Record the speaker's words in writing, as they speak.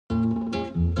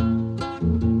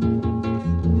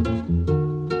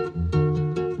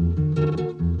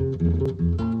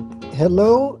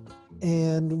Hello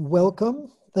and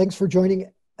welcome. Thanks for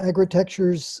joining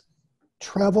Agritecture's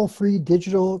travel-free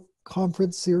digital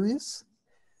conference series.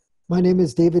 My name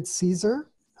is David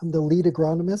Caesar. I'm the lead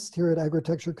agronomist here at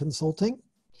Agritecture Consulting.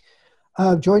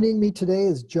 Joining me today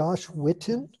is Josh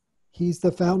Whiton. He's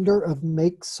the founder of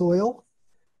MakeSoil.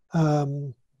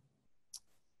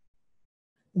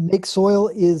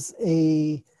 MakeSoil is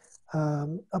a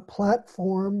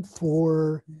platform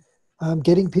for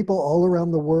getting people all around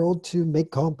the world to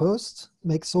make compost,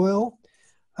 make soil.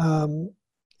 And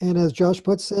as Josh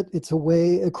puts it, it's a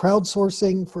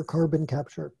crowdsourcing for carbon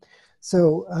capture.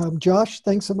 So Josh,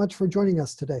 thanks so much for joining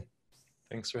us today.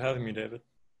 Thanks for having me, David.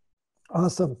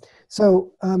 Awesome.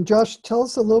 So Josh, tell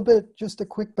us a little bit, just a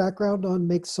quick background on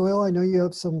MakeSoil. I know you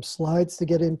have some slides to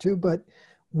get into, but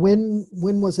when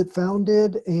was it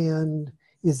founded, and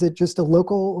is it just a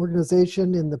local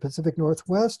organization in the Pacific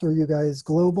Northwest, or are you guys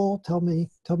global? Tell me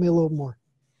a little more.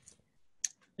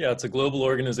 Yeah, it's a global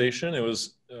organization. It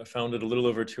was founded a little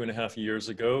over 2.5 years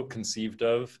ago, but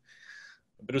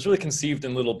it was really conceived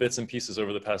in little bits and pieces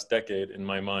over the past decade in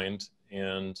my mind.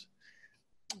 And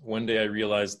one day I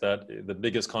realized that the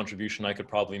biggest contribution I could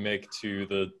probably make to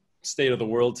the state of the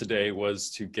world today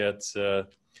was to get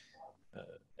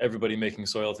everybody making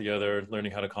soil together,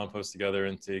 learning how to compost together,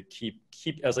 and to keep,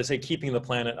 as I say, keeping the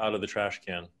planet out of the trash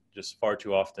can. Just far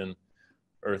too often,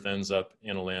 Earth ends up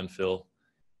in a landfill.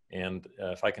 And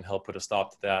if I can help put a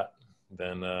stop to that,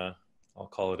 then I'll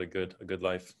call it a good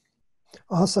life.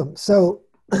 Awesome. So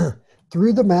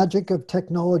through the magic of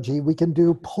technology, we can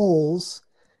do polls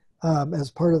as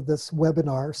part of this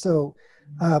webinar. So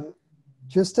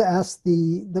just to ask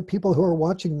the people who are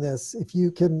watching this, if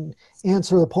you can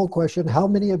answer the poll question, how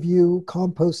many of you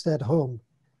compost at home?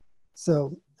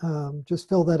 So just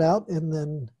fill that out, and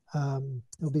then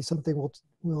it'll be something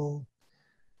we'll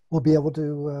be able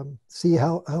to see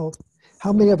how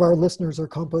many of our listeners are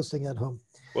composting at home.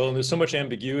 Well, and there's so much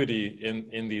ambiguity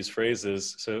in these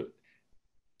phrases. So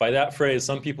by that phrase,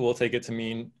 some people will take it to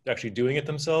mean actually doing it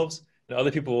themselves, and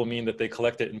other people will mean that they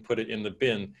collect it and put it in the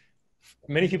bin.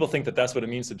 Many people think that that's what it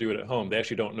means to do it at home. They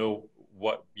actually don't know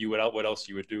what else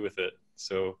you would do with it.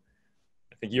 So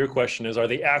I think your question is, are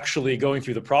they actually going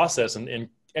through the process and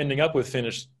ending up with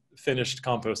finished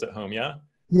compost at home? Yeah.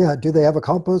 Yeah. Do they have a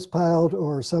compost pile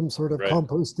or some sort of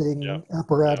composting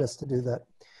apparatus to do that?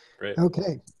 Great.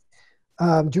 Okay.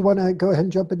 Do you want to go ahead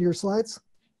and jump into your slides?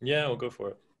 Yeah, we'll go for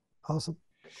it. Awesome.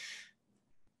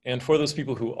 And for those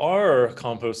people who are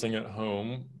composting at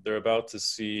home, they're about to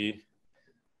see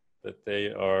that they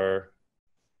are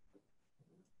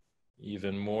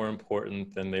even more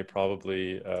important than they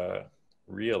probably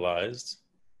realized.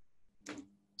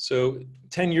 So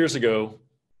 10 years ago,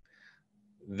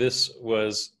 this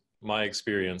was my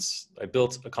experience. I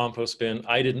built a compost bin.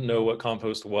 I didn't know what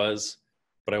compost was,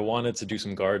 but I wanted to do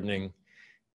some gardening.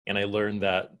 And I learned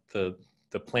that the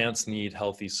plants need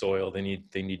healthy soil. They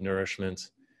need nourishment.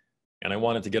 And I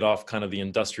wanted to get off kind of the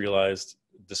industrialized,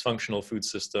 dysfunctional food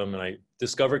system. And I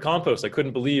discovered compost. I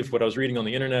couldn't believe what I was reading on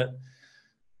the internet,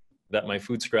 that my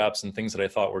food scraps and things that I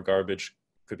thought were garbage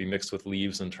could be mixed with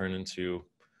leaves and turn into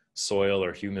soil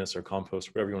or humus or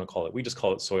compost, whatever you want to call it. We just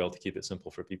call it soil to keep it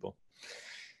simple for people.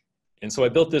 And so I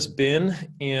built this bin,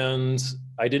 and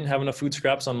I didn't have enough food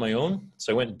scraps on my own.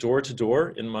 So I went door to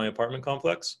door in my apartment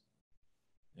complex,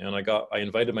 and I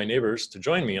invited my neighbors to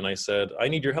join me. And I said, I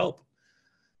need your help.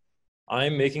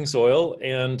 I'm making soil,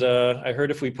 and I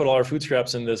heard if we put all our food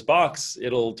scraps in this box,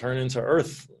 it'll turn into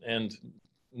earth. And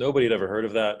nobody had ever heard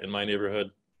of that in my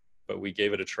neighborhood, but we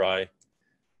gave it a try,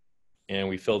 and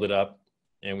we filled it up,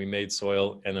 and we made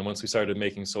soil. And then once we started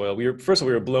making soil, we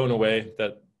were blown away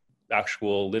that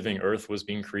actual living earth was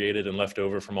being created and left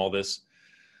over from all this,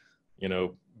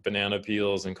 banana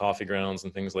peels and coffee grounds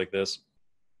and things like this.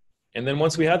 And then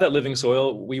once we had that living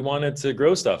soil, we wanted to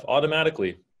grow stuff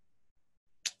automatically.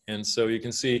 And so you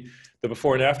can see the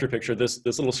before and after picture, this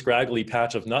little scraggly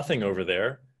patch of nothing over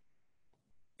there,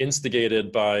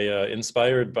 inspired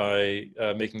by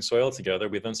making soil together.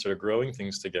 We then started growing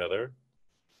things together.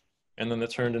 And then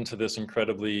it turned into this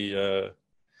incredibly,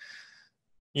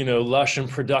 lush and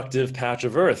productive patch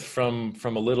of earth from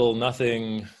a little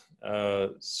nothing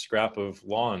scrap of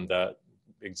lawn that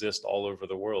exists all over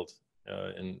the world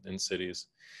in cities.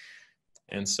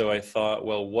 And so I thought,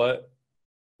 well,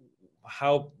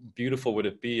 how beautiful would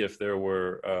it be if there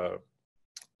were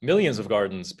millions of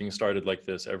gardens being started like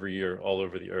this every year all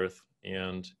over the earth?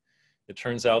 And it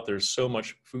turns out there's so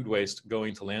much food waste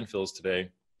going to landfills today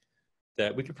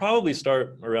that we could probably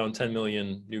start around 10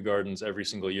 million new gardens every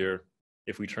single year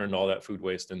if we turned all that food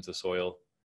waste into soil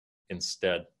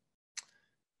instead.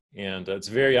 And it's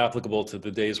very applicable to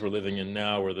the days we're living in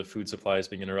now, where the food supply is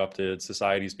being interrupted,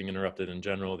 society is being interrupted in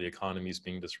general, the economy is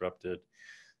being disrupted.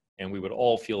 And we would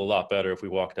all feel a lot better if we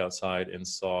walked outside and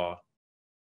saw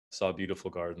beautiful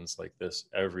gardens like this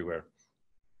everywhere.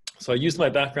 So I used my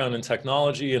background in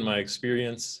technology and my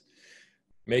experience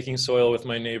making soil with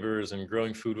my neighbors and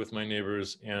growing food with my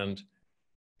neighbors, and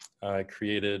I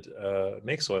created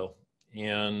MakeSoil.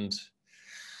 And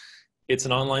it's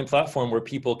an online platform where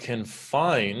people can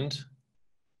find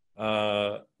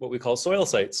what we call soil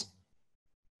sites.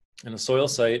 And a soil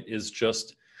site is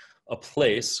just a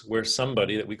place where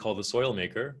somebody that we call the soil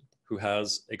maker, who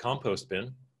has a compost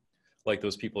bin, like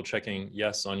those people checking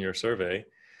yes on your survey,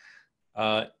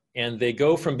 and they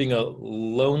go from being a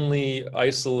lonely,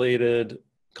 isolated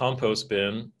compost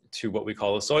bin to what we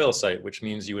call a soil site, which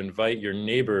means you invite your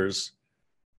neighbors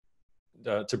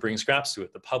to bring scraps to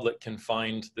it. The public can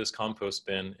find this compost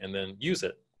bin and then use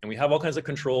it. And we have all kinds of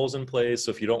controls in place.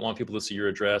 So if you don't want people to see your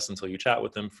address until you chat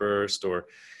with them first, or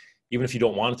even if you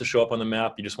don't want it to show up on the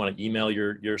map, you just want to email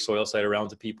your soil site around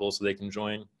to people so they can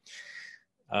join.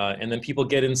 And then people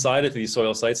get inside of these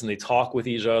soil sites and they talk with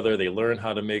each other. They learn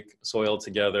how to make soil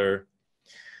together.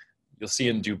 You'll see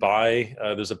in Dubai,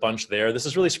 there's a bunch there. This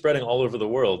is really spreading all over the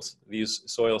world, these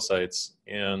soil sites.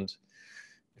 And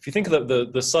if you think of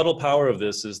the subtle power of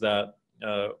this is that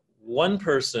one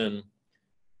person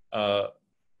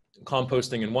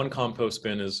composting in one compost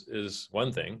bin is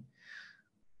one thing,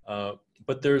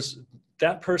 but there's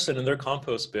that person and their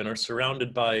compost bin are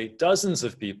surrounded by dozens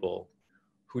of people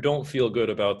who don't feel good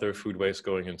about their food waste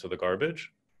going into the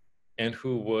garbage and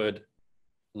who would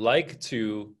like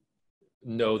to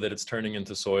know that it's turning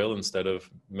into soil instead of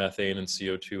methane and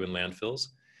CO2 in landfills.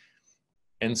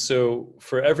 And so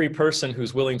for every person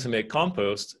who's willing to make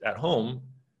compost at home,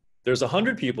 there's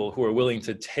 100 people who are willing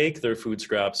to take their food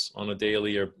scraps on a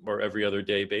daily or every other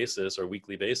day basis or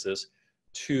weekly basis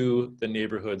to the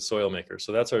neighborhood soil maker.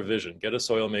 So that's our vision. Get a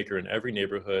soil maker in every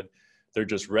neighborhood. They're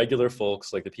just regular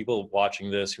folks like the people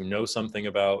watching this who know something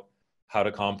about how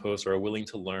to compost or are willing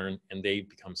to learn, and they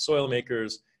become soil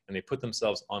makers and they put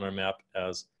themselves on our map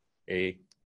as a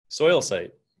soil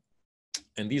site.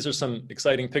 And these are some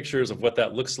exciting pictures of what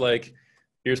that looks like.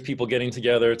 Here's people getting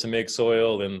together to make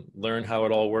soil and learn how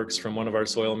it all works from one of our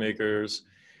soil makers.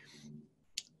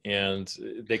 And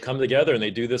they come together and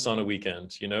they do this on a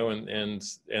weekend, you know, and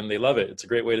they love it. It's a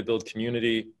great way to build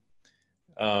community.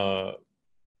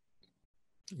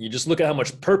 You just look at how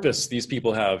much purpose these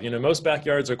people have. You know, most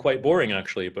backyards are quite boring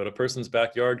actually, but a person's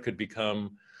backyard could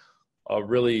become a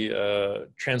really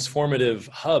transformative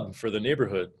hub for the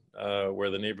neighborhood, where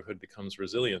the neighborhood becomes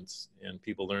resilient and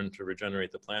people learn to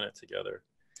regenerate the planet together.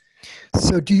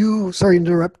 So do you, sorry to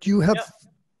interrupt, do you have,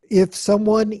 Yeah. if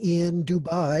someone in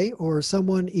Dubai or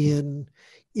someone in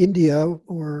India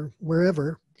or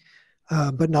wherever,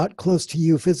 but not close to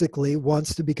you physically,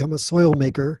 wants to become a soil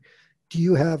maker, do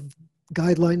you have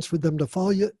guidelines for them to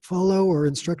follow or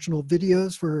instructional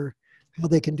videos for how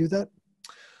they can do that?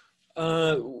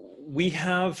 We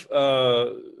have,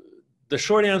 the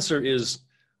short answer is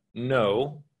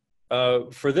no.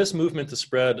 For this movement to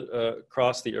spread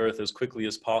across the earth as quickly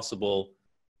as possible,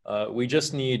 we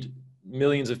just need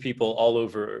millions of people all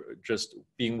over just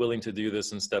being willing to do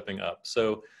this and stepping up.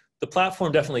 So the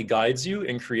platform definitely guides you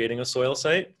in creating a soil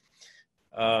site.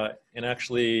 And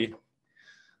actually,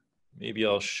 maybe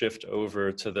I'll shift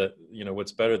over to the, you know,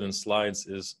 what's better than slides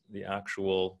is the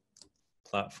actual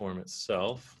platform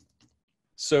itself.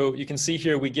 So you can see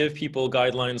here, we give people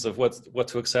guidelines of what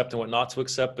to accept and what not to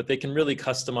accept, but they can really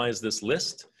customize this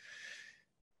list.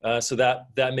 So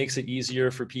that makes it easier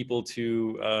for people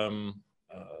to,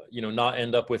 you know, not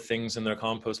end up with things in their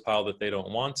compost pile that they don't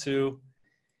want to.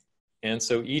 And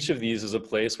so each of these is a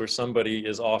place where somebody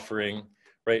is offering,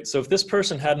 right? So if this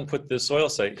person hadn't put this soil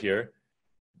site here,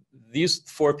 these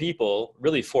 4 people,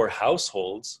 really 4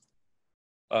 households,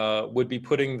 would be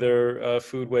putting their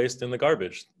food waste in the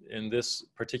garbage. In this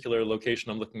particular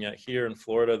location I'm looking at here in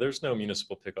Florida, there's no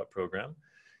municipal pickup program.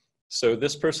 So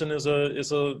this person is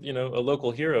a you know, a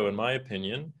local hero in my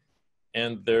opinion.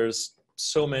 And there's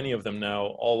so many of them now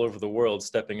all over the world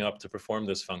stepping up to perform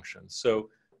this function. So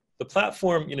the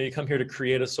platform, you know, you come here to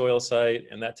create a soil site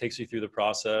and that takes you through the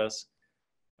process,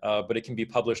 but it can be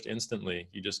published instantly.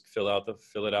 You just fill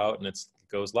it out and it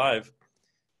goes live.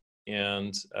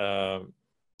 And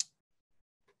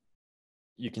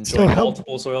you can join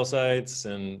multiple soil sites,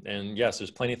 and yes, there's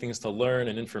plenty of things to learn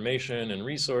and information and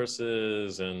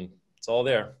resources, and it's all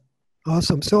there.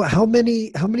 Awesome. So how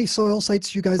many soil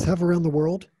sites do you guys have around the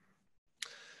world?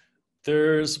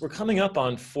 We're coming up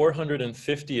on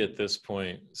 450 at this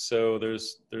point. So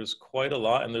there's quite a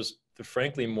lot, and there's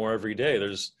frankly, more every day.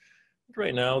 There's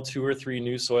right now 2 or 3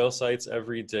 new soil sites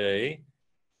every day,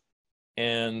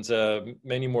 and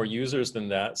many more users than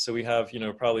that. So we have,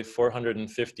 probably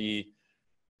 450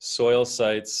 soil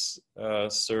sites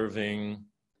serving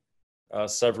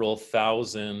several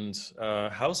thousand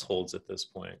households at this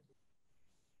point.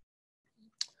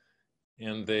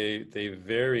 And they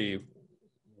vary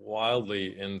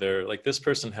wildly in their, like this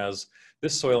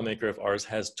soil maker of ours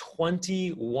has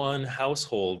 21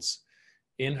 households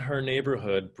in her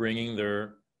neighborhood bringing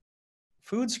their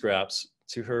food scraps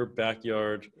to her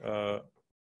backyard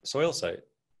soil site.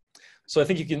 So I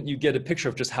think you get a picture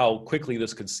of just how quickly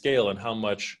this could scale and how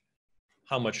much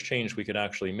change we could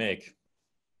actually make.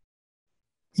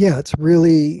 Yeah, it's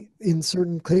really, in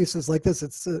certain cases like this,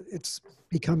 it's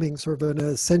becoming sort of an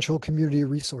essential community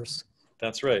resource.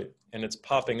 That's right. And it's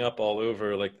popping up all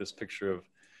over, like this picture of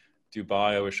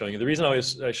Dubai I was showing you. The reason I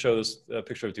show this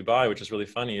picture of Dubai, which is really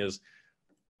funny, is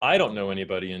I don't know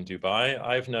anybody in Dubai.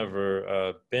 I've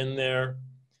never been there.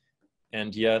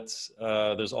 And yet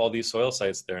there's all these soil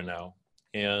sites there now.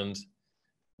 And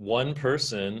one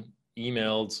person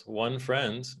emailed one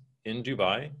friend in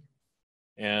Dubai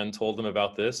and told them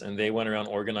about this, and they went around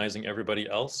organizing everybody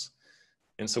else.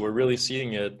 And so we're really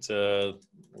seeing it.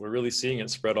 We're really seeing it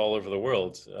spread all over the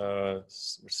world. We're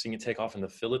seeing it take off in the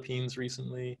Philippines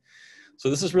recently. So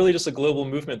this is really just a global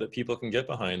movement that people can get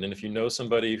behind. And if you know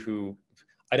somebody who,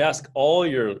 I'd ask all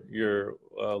your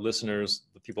listeners,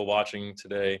 the people watching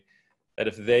today, that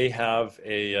if they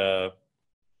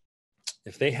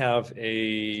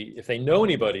know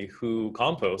anybody who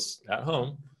composts at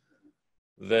home,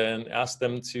 then ask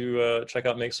them to check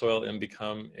out MakeSoil and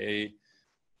become a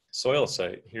soil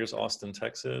site. Here's Austin,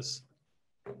 Texas.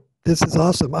 This is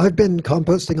awesome. I've been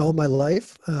composting all my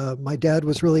life. My dad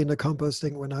was really into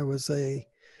composting when I was a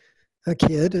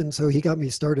kid, and so he got me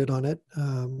started on it.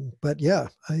 But yeah,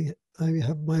 I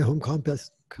have my home composting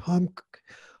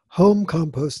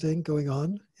going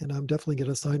on, and I'm definitely going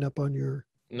to sign up on your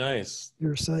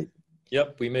site.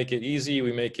 Yep, we make it easy.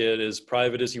 We make it as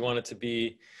private as you want it to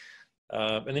be.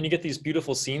 And then you get these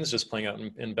beautiful scenes just playing out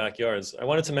in backyards. I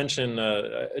wanted to mention,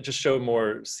 just show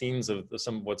more scenes of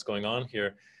some of what's going on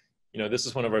here. This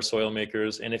is one of our soil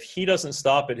makers. And if he doesn't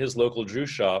stop at his local juice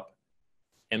shop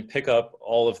and pick up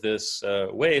all of this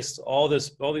waste, all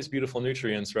these beautiful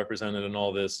nutrients represented in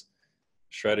all this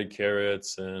shredded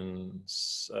carrots and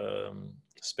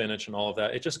spinach and all of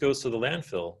that, it just goes to the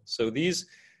landfill. So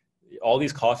all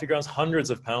these coffee grounds, hundreds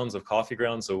of pounds of coffee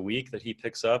grounds a week that he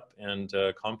picks up and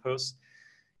composts.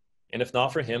 And if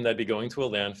not for him, that'd be going to a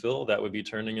landfill that would be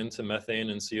turning into methane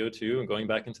and CO2 and going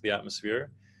back into the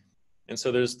atmosphere. And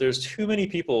so there's too many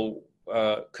people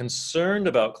concerned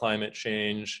about climate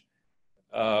change,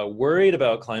 worried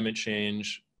about climate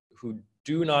change, who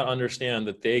do not understand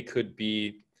that they could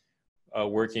be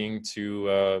working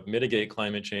to mitigate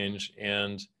climate change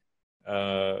and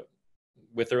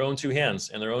with their own 2 hands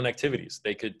and their own activities.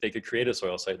 They could create a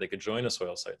soil site. They could join a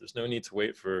soil site. There's no need to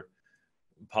wait for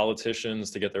politicians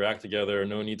to get their act together.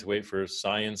 No need to wait for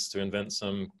science to invent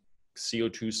some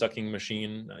CO2 sucking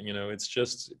machine.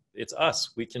 It's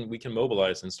us. We can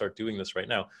mobilize and start doing this right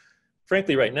now.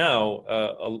 Frankly, right now,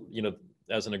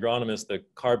 as an agronomist, the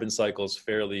carbon cycle is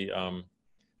fairly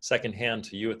secondhand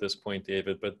to you at this point,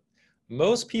 David. But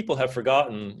most people have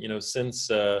forgotten, since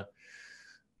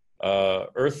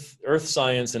earth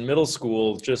science in middle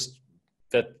school, just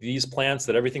that these plants,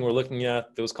 that everything we're looking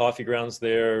at, those coffee grounds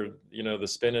there, the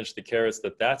spinach, the carrots,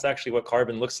 that's actually what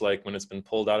carbon looks like when it's been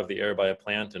pulled out of the air by a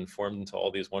plant and formed into all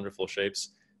these wonderful shapes.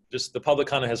 Just the public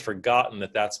kind of has forgotten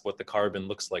that that's what the carbon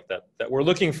looks like, that we're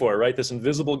looking for, right? This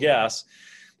invisible gas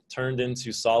turned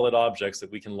into solid objects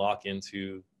that we can lock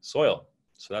into soil.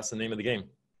 So that's the name of the game.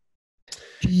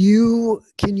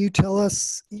 Can you tell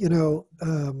us,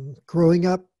 growing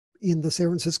up in the San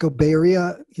Francisco Bay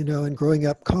Area, and growing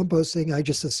up composting, I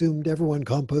just assumed everyone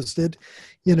composted,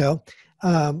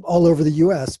 all over the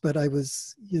US. But I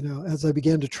was, as I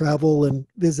began to travel and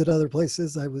visit other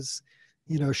places, I was,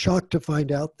 shocked to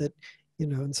find out that,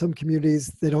 in some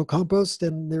communities they don't compost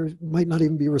and there might not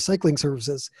even be recycling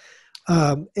services.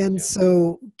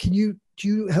 So do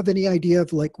you have any idea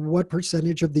of like what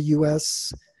percentage of the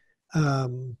US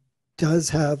does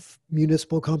have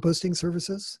municipal composting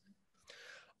services?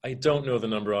 I don't know the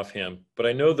number offhand, but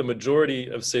I know the majority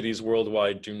of cities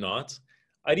worldwide do not.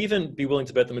 I'd even be willing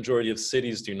to bet the majority of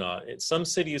cities do not. Some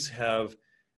cities have,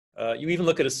 you even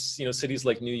look at cities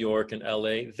like New York and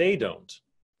LA, they don't,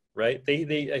 right?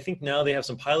 I think now they have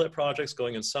some pilot projects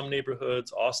going in some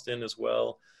neighborhoods, Austin as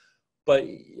well. But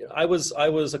I was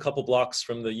a couple blocks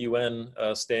from the UN,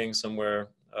 staying somewhere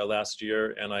last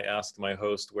year, and I asked my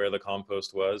host where the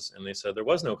compost was, and they said there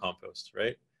was no compost.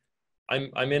 Right?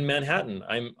 I'm in Manhattan.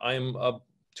 I'm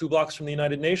 2 blocks from the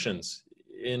United Nations,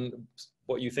 in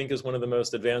what you think is one of the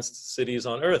most advanced cities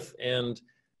on earth, and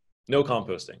no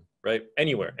composting. Right?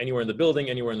 Anywhere in the building,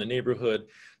 anywhere in the neighborhood.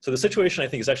 So the situation, I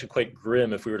think, is actually quite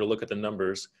grim if we were to look at the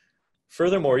numbers.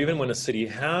 Furthermore, even when a city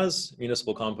has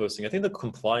municipal composting, I think the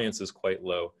compliance is quite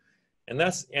low. And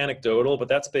that's anecdotal, but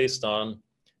that's based on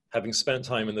having spent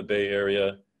time in the Bay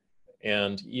Area.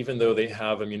 And even though they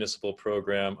have a municipal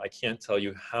program, I can't tell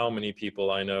you how many people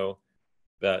I know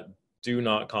that do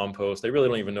not compost. They really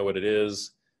don't even know what it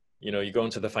is. You know, you go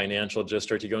into the financial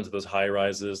district, you go into those high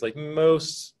rises, like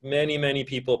many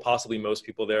people, possibly most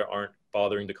people there aren't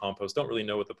bothering to compost, don't really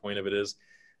know what the point of it is.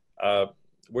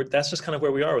 That's just kind of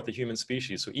where we are with the human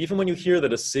species. So even when you hear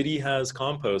that a city has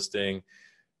composting,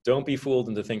 don't be fooled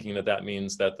into thinking that that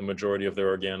means that the majority of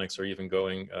their organics are even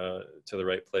going to the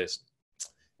right place.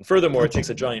 And furthermore, it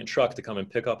takes a giant truck to come and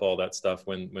pick up all that stuff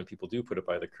when people do put it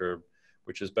by the curb,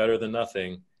 which is better than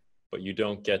nothing. But you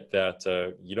don't get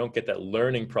that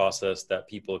learning process that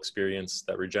people experience,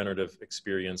 that regenerative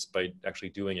experience, by actually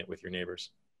doing it with your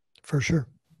neighbors. For sure.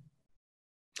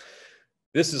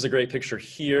 This is a great picture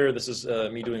here. This is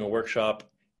me doing a workshop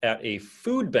at a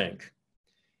food bank.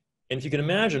 And if you can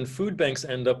imagine, food banks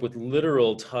end up with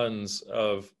literal tons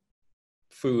of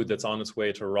food that's on its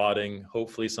way to rotting.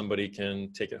 Hopefully somebody can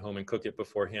take it home and cook it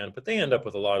beforehand, but they end up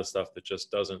with a lot of stuff that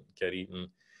just doesn't get eaten.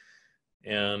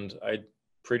 And I'm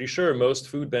pretty sure most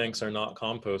food banks are not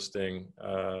composting,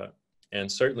 and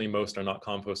certainly most are not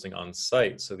composting on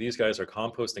site. So these guys are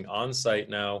composting on site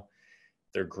now.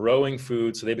 They're growing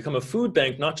food. So they become a food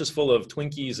bank, not just full of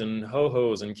Twinkies and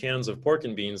Ho-Hos and cans of pork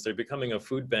and beans. They're becoming a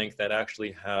food bank that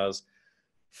actually has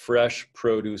fresh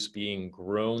produce being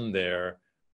grown there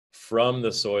from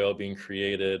the soil being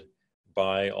created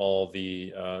by all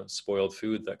the spoiled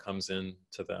food that comes in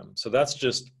to them. So that's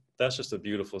just a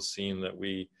beautiful scene that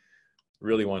we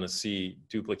really want to see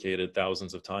duplicated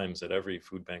thousands of times at every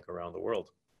food bank around the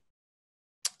world.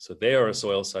 So they are a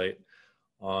soil site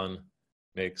on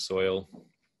MakeSoil.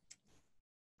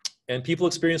 And people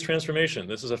experience transformation.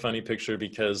 This is a funny picture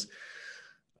because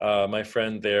my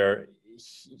friend there,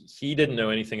 he didn't know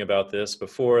anything about this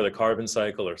before, the carbon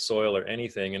cycle or soil or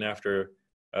anything. And after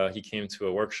he came to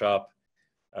a workshop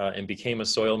and became a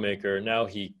soil maker, now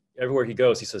everywhere he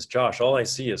goes, he says, Josh, all I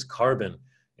see is carbon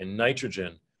and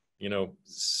nitrogen, you know,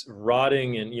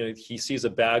 rotting. And, you know, he sees a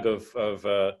bag of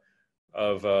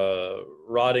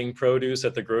rotting produce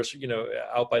at the grocery, you know,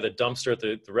 out by the dumpster at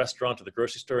the restaurant or the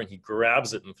grocery store, and he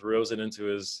grabs it and throws it into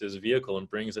his vehicle and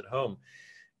brings it home.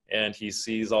 And he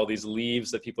sees all these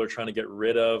leaves that people are trying to get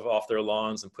rid of off their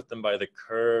lawns and put them by the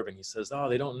curb. And he says, oh,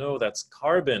 they don't know that's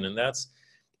carbon. And that's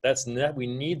net. We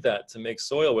need that to make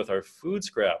soil with our food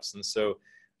scraps. And so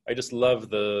I just love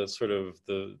the sort of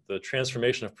the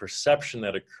transformation of perception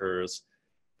that occurs.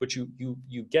 But you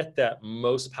get that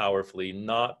most powerfully,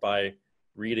 not by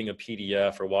reading a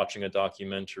PDF or watching a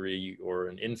documentary or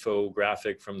an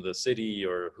infographic from the city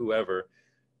or whoever.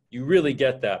 You really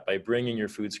get that by bringing your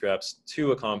food scraps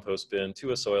to a compost bin,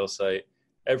 to a soil site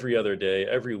every other day,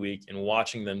 every week, and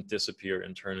watching them disappear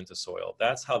and turn into soil.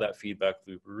 That's how that feedback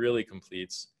loop really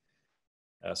completes.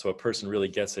 So a person really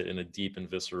gets it in a deep and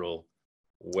visceral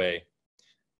way.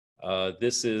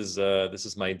 This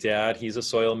is my dad. He's a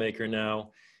soil maker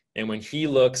now. And when he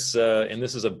looks, and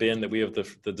this is a bin that we have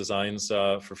the designs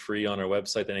for free on our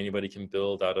website that anybody can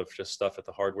build out of just stuff at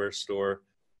the hardware store,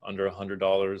 under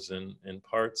 $100 in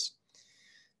parts.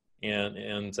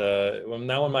 And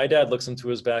now when my dad looks into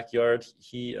his backyard,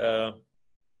 he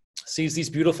sees these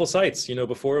beautiful sites. You know,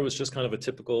 before it was just kind of a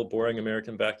typical boring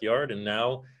American backyard. And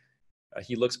now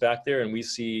he looks back there and we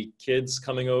see kids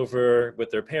coming over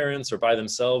with their parents or by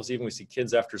themselves. Even we see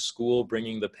kids after school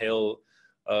bringing the pail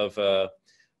of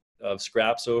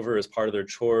scraps over as part of their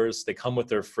chores. They come with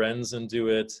their friends and do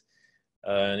it.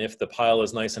 And if the pile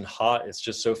is nice and hot, it's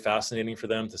just so fascinating for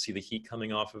them to see the heat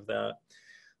coming off of that.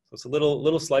 So it's a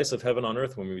little slice of heaven on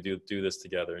earth when we do this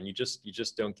together. And you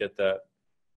just don't get that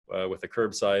with the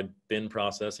curbside bin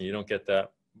process, and you don't get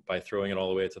that by throwing it all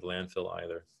the way to the landfill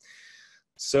either.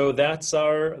 So that's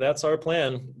our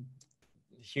plan.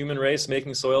 Human race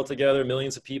making soil together,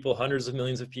 millions of people, hundreds of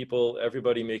millions of people,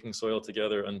 everybody making soil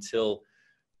together until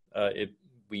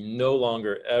we no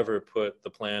longer ever put the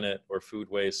planet or food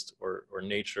waste or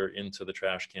nature into the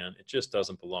trash can. It just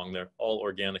doesn't belong there. All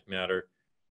organic matter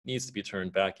needs to be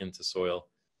turned back into soil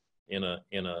in a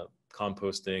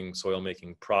composting, soil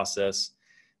making process.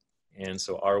 And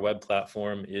so our web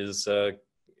platform is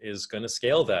going to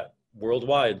scale that.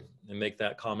 worldwide and make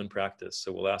that common practice.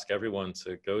 So we'll ask everyone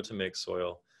to go to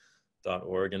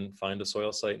MakeSoil.org and find a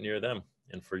soil site near them,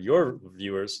 and for your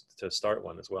viewers to start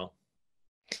one as well.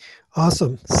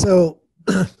 Awesome. So,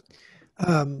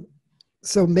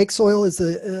 so MakeSoil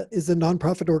is a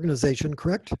nonprofit organization,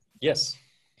 correct? Yes.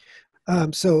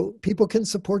 So people can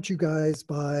support you guys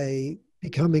by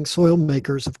becoming soil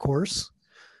makers, of course,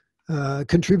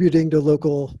 contributing to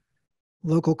local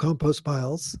compost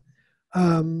piles.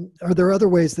 Are there other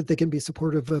ways that they can be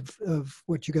supportive of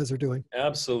what you guys are doing?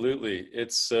 Absolutely.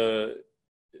 It's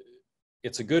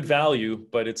a good value,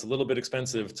 but it's a little bit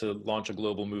expensive to launch a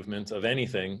global movement of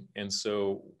anything. And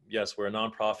so, yes, we're a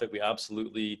nonprofit. We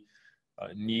absolutely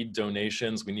need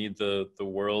donations. We need the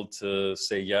world to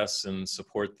say yes and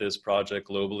support this project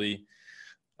globally.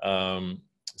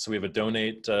 So we have a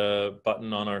donate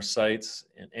button on our site,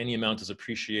 and any amount is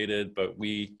appreciated. But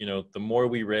we, the more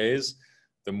we raise,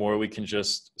 the more we can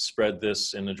just spread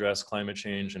this and address climate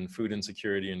change and food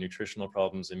insecurity and nutritional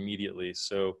problems immediately.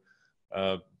 So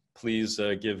please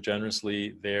give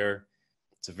generously there.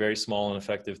 It's a very small and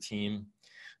effective team.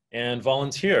 And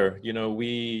volunteer.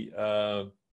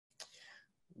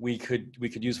 We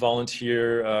could use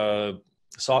volunteer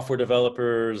software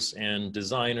developers and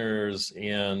designers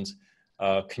and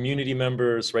community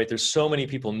members, right? There's so many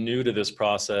people new to this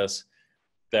process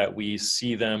that we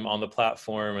see them on the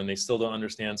platform and they still don't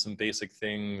understand some basic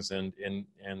things, and you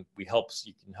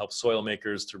can help soil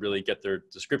makers to really get their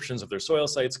descriptions of their soil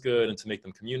sites good and to make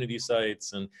them community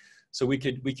sites. And so we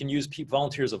can use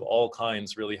volunteers of all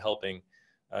kinds really helping,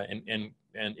 and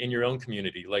in your own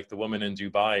community, like the woman in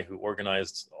Dubai who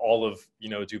organized all of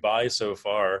Dubai so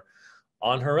far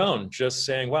on her own, just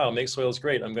saying, wow, MakeSoil is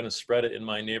great, I'm going to spread it in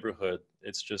my neighborhood.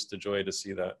 It's just a joy to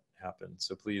see that happen.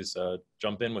 So please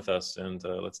jump in with us and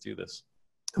let's do this.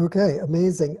 Okay,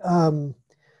 amazing.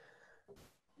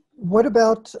 What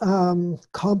about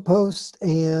compost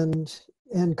and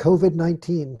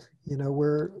COVID-19?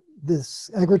 Where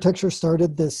this Agritecture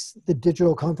started the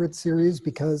digital conference series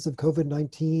because of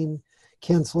COVID-19,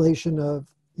 cancellation of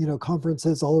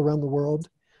conferences all around the world.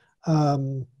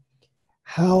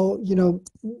 How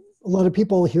a lot of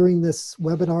people hearing this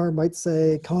webinar might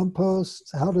say compost.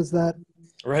 How does that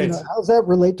right? How does that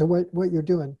relate to what you're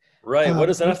doing? Right. What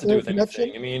does that have to do with connection?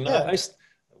 anything? I mean, Yeah.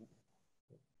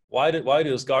 Why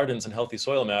does gardens and healthy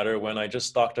soil matter when I just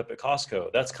stocked up at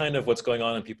Costco? That's kind of what's going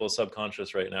on in people's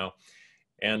subconscious right now.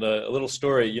 And a little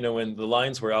story, when the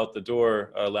lines were out the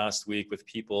door last week with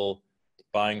people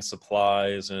buying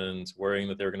supplies and worrying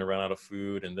that they were going to run out of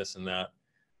food and this and that,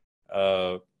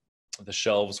 the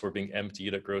shelves were being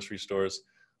emptied at grocery stores.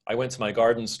 I went to my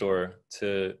garden store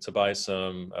to buy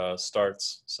some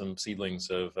starts, some seedlings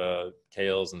of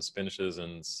kales and spinaches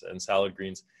and salad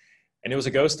greens. And it was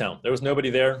a ghost town. There was nobody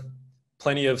there,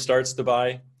 plenty of starts to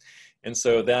buy. And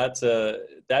so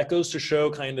that goes to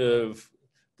show kind of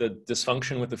the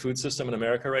dysfunction with the food system in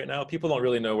America right now. People don't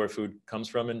really know where food comes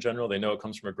from in general. They know it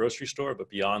comes from a grocery store, but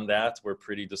beyond that, we're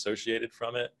pretty dissociated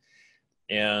from it.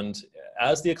 And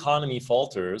as the economy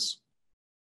falters,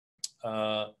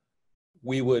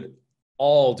 we would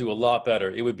all do a lot better.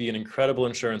 It would be an incredible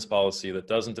insurance policy that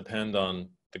doesn't depend on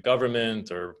the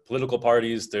government or political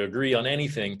parties to agree on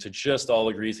anything, to just all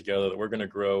agree together that we're going to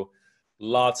grow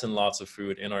lots and lots of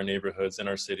food in our neighborhoods, in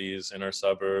our cities, in our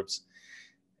suburbs.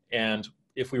 And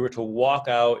if we were to walk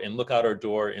out and look out our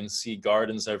door and see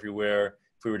gardens everywhere,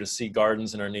 if we were to see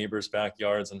gardens in our neighbors'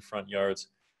 backyards and front yards,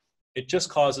 it just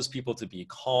causes people to be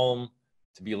calm,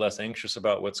 to be less anxious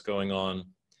about what's going on,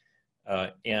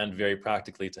 and very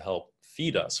practically to help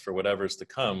feed us for whatever's to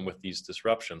come with these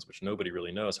disruptions, which nobody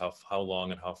really knows how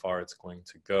long and how far it's going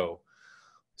to go.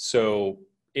 So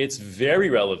it's very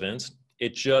relevant.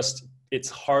 It's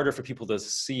harder for people to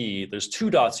see. There's two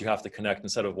dots you have to connect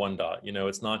instead of one dot.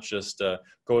 It's not just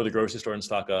go to the grocery store and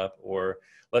stock up, or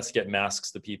let's get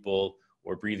masks to people,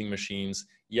 or breathing machines.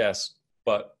 Yes,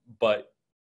 but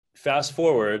fast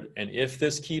forward, and if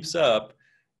this keeps up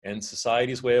and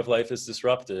society's way of life is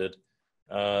disrupted,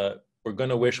 we're going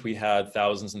to wish we had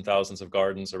thousands and thousands of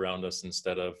gardens around us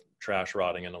instead of trash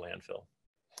rotting in a landfill.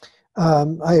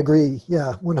 I agree.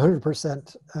 Yeah,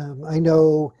 100%. I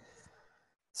know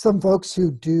some folks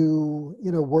who do,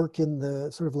 work in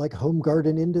the sort of like home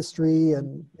garden industry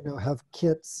and, have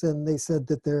kits, and they said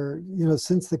that they're,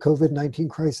 since the COVID-19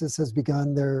 crisis has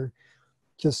begun, they're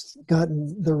just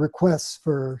gotten the requests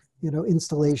for,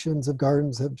 installations of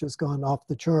gardens have just gone off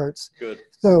the charts. Good.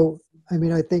 So,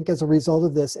 I think as a result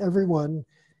of this, everyone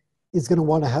is going to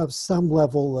want to have some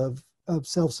level of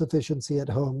self-sufficiency at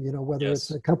home, whether Yes.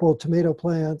 it's a couple of tomato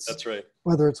plants, That's right.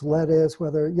 whether it's lettuce,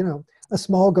 whether, a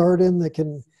small garden that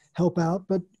can help out.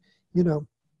 But, you know,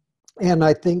 and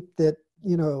I think that,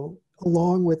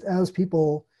 along with as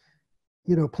people,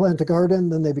 plant a garden,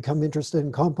 then they become interested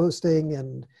in composting.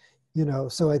 And,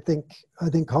 so I think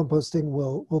composting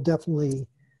will definitely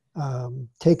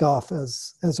take off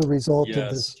as a result of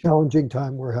this Yes. challenging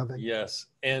time we're having. Yes.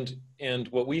 And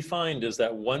what we find is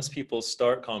that once people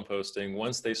start composting,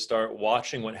 once they start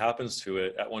watching what happens to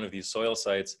it at one of these soil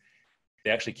sites, they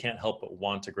actually can't help but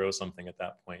want to grow something at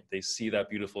that point. They see that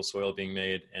beautiful soil being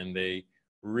made and they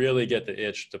really get the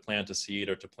itch to plant a seed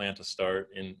or to plant a start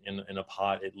in a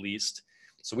pot at least.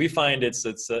 So we find it's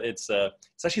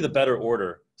actually the better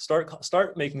order.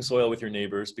 Start making soil with your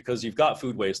neighbors because you've got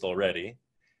food waste already,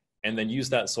 and then use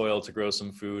that soil to grow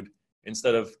some food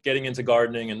instead of getting into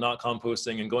gardening and not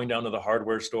composting and going down to the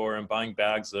hardware store and buying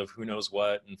bags of who knows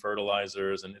what and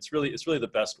fertilizers. And it's really the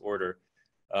best order.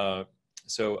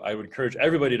 So I would encourage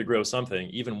everybody to grow something,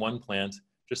 even one plant,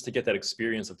 just to get that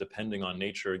experience of depending on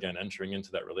nature, again, entering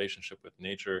into that relationship with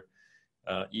nature.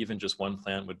 Even just one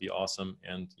plant would be awesome.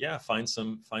 And yeah, find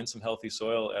some healthy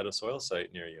soil at a soil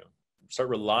site near you. Let's start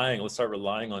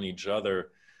relying on each other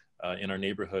in our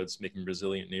neighborhoods, making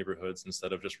resilient neighborhoods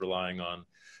instead of just relying on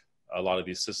a lot of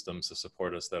these systems to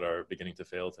support us that are beginning to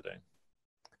fail today.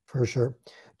 For sure.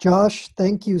 Josh,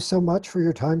 thank you so much for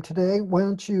your time today. Why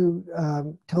don't you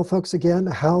tell folks again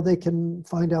how they can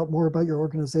find out more about your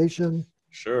organization?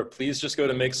 Sure. Please just go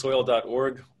to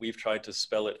MakeSoil.org. We've tried to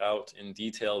spell it out in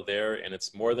detail there, and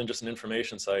it's more than just an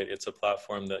information site. It's a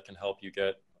platform that can help you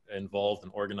get involved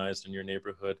and organized in your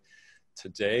neighborhood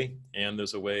today. And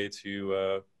there's a way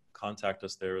to contact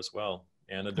us there as well,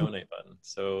 and a donate button.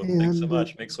 So thanks so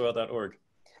much. MakeSoil.org.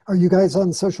 Are you guys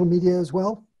on social media as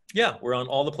well? Yeah, we're on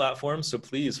all the platforms. So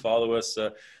please follow us.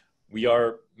 We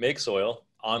are MakeSoil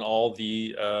on all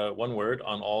the, one word,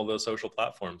 on all the social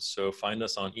platforms. So find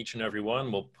us on each and every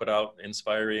one. We'll put out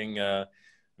inspiring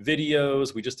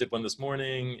videos. We just did one this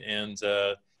morning, and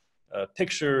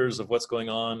pictures of what's going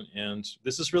on. And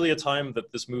this is really a time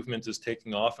that this movement is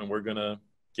taking off, and we're going to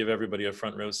give everybody a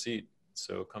front row seat.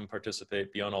 So come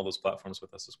participate, be on all those platforms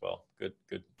with us as well. Good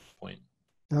point.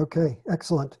 Okay,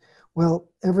 excellent. Well,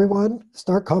 everyone,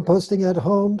 start composting at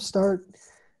home, start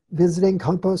visiting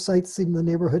compost sites in the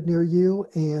neighborhood near you.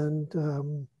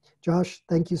 And Josh,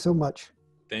 thank you so much.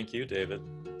 Thank you, David.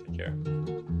 Take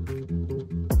care.